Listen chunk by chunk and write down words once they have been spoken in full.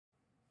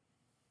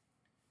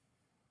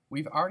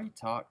We've already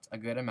talked a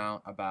good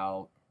amount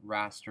about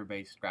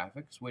raster-based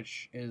graphics,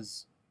 which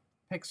is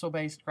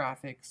pixel-based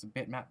graphics,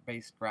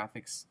 bitmap-based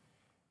graphics.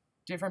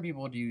 Different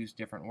people would use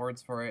different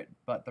words for it,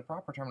 but the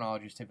proper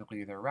terminology is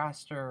typically either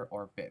raster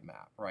or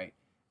bitmap, right?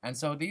 And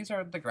so these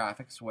are the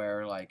graphics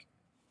where like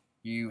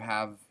you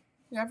have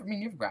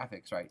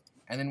graphics, right?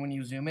 And then when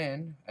you zoom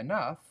in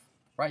enough,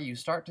 right, you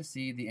start to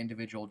see the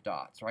individual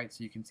dots, right?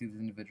 So you can see these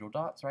individual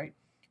dots, right?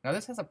 Now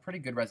this has a pretty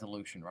good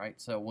resolution,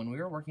 right? So when we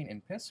were working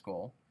in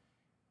Piscal,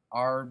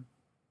 our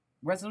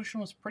resolution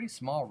was pretty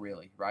small,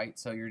 really, right?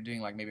 So you're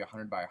doing like maybe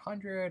 100 by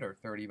 100 or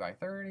 30 by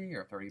 30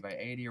 or 30 by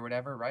 80 or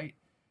whatever, right?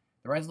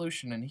 The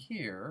resolution in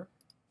here,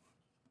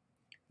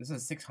 this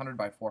is 600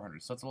 by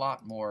 400, so it's a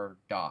lot more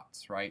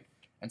dots, right?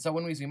 And so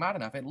when we zoom out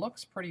enough, it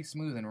looks pretty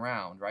smooth and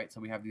round, right?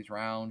 So we have these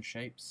round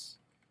shapes.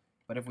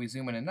 But if we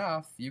zoom in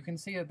enough, you can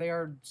see that they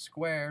are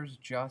squares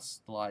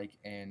just like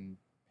in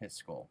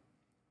Piscal,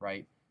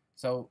 right?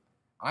 So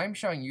I'm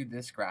showing you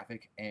this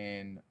graphic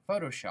in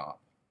Photoshop,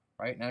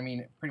 right? And I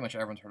mean, pretty much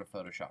everyone's heard of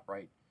Photoshop,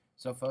 right?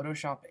 So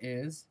Photoshop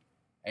is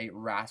a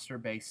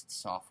raster-based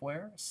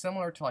software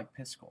similar to like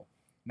Piscal.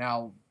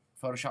 Now,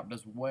 Photoshop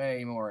does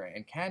way more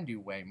and can do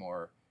way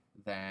more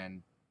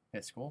than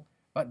Piscal,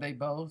 but they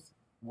both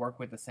work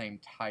with the same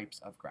types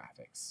of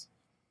graphics.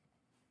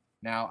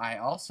 Now, I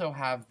also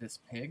have this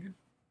pig,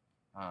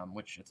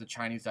 which it's a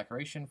Chinese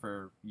decoration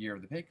for Year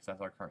of the Pig, because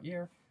that's our current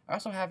year. I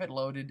also have it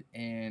loaded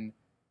in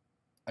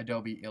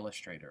Adobe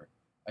Illustrator.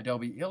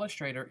 Adobe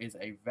Illustrator is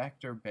a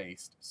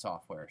vector-based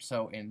software.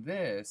 So in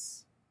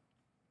this,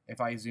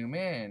 if I zoom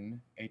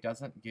in, it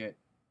doesn't get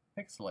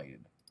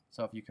pixelated.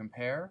 So if you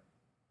compare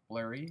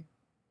blurry,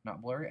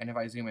 not blurry, and if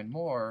I zoom in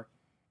more,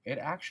 it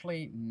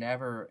actually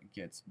never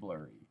gets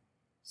blurry.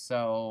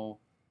 So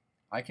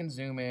I could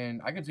zoom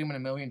in a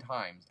million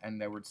times and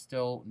there would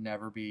still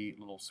never be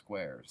little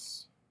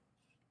squares.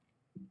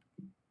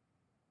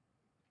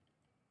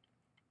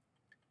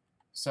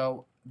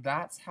 So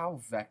that's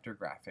how vector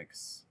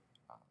graphics,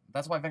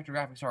 that's why vector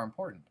graphics are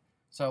important.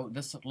 So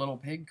this little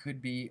pig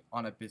could be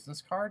on a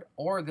business card,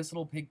 or this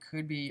little pig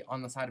could be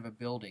on the side of a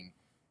building.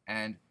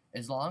 And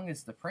as long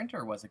as the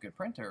printer was a good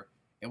printer,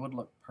 it would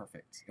look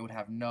perfect. It would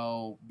have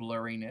no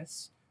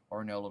blurriness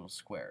or no little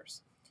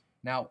squares.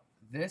 Now,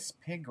 this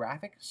pig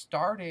graphic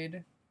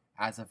started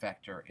as a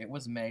vector. It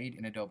was made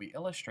in Adobe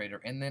Illustrator,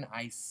 and then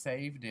I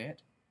saved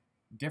it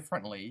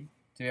differently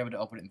to be able to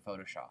open it in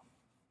Photoshop,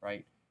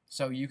 right?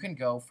 So you can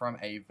go from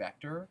a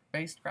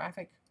vector-based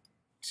graphic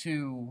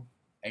to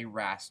a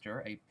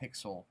raster, a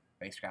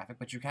pixel-based graphic,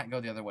 but you can't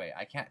go the other way.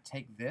 I can't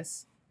take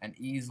this and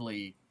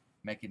easily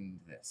make it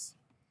into this.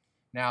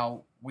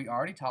 Now, we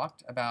already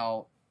talked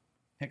about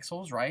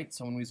pixels, right?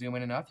 So when we zoom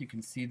in enough, you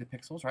can see the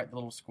pixels, right? The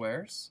little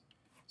squares.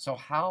 So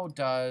how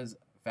does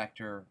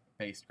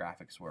vector-based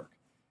graphics work?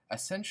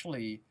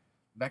 Essentially,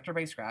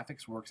 vector-based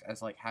graphics works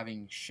as like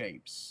having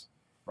shapes,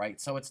 right?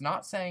 So it's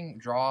not saying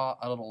draw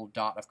a little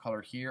dot of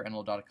color here and a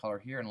little dot of color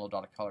here and a little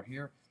dot of color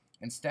here.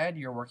 Instead,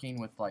 you're working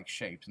with like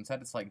shapes.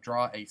 Instead, it's like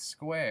draw a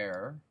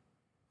square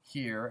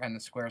here, and the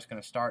square is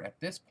going to start at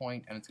this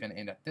point and it's going to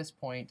end at this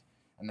point,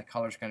 and the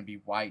color is going to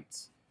be white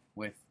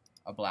with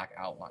a black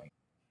outline.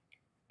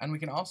 And we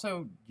can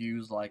also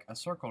use like a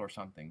circle or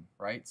something,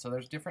 right? So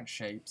there's different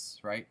shapes,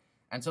 right?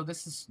 And so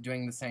this is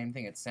doing the same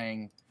thing. It's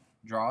saying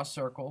draw a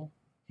circle.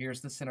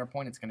 Here's the center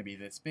point. It's going to be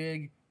this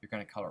big. You're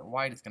going to color it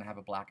white. It's going to have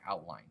a black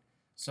outline.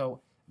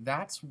 So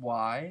that's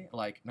why,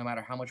 like, no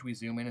matter how much we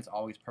zoom in, it's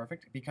always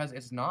perfect, because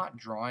it's not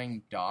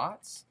drawing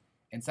dots.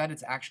 Instead,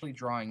 it's actually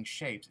drawing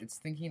shapes. It's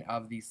thinking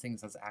of these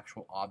things as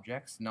actual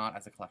objects, not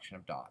as a collection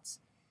of dots.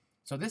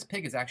 So this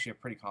pig is actually a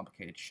pretty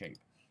complicated shape.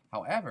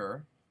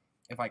 However,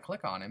 if I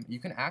click on him, you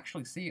can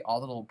actually see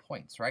all the little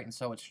points, right? And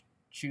so it's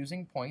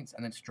choosing points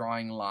and it's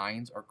drawing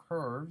lines or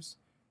curves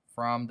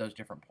from those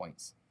different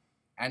points.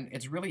 And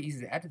it's really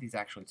easy to edit these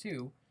actually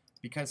too,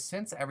 because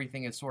since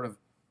everything is sort of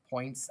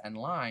points and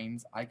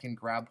lines, I can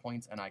grab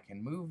points and I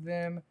can move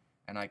them,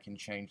 and I can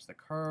change the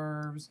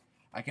curves.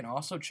 I can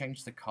also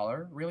change the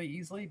color really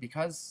easily,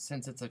 because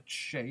since it's a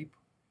shape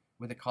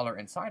with a color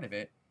inside of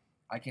it,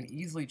 I can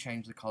easily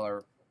change the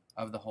color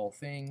of the whole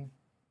thing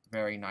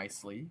very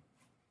nicely.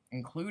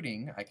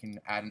 Including, I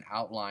can add an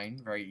outline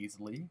very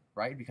easily,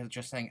 right? Because it's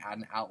just saying add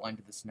an outline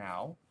to this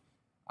now.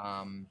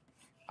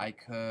 I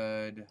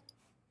could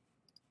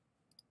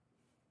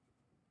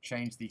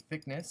change the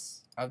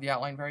thickness of the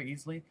outline very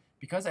easily.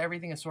 Because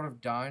everything is sort of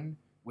done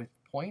with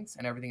points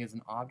and everything is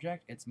an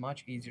object, it's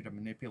much easier to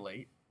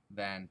manipulate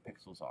than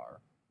pixels are.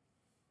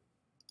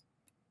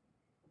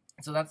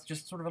 So that's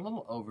just sort of a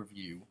little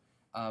overview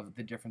of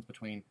the difference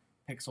between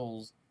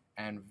pixels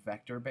and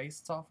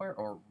vector-based software,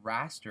 or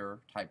raster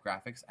type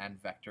graphics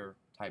and vector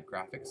type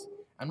graphics.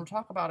 And we'll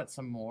talk about it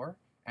some more,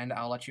 and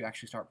I'll let you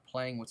actually start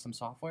playing with some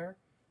software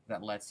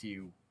that lets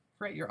you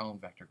create your own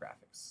vector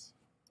graphics.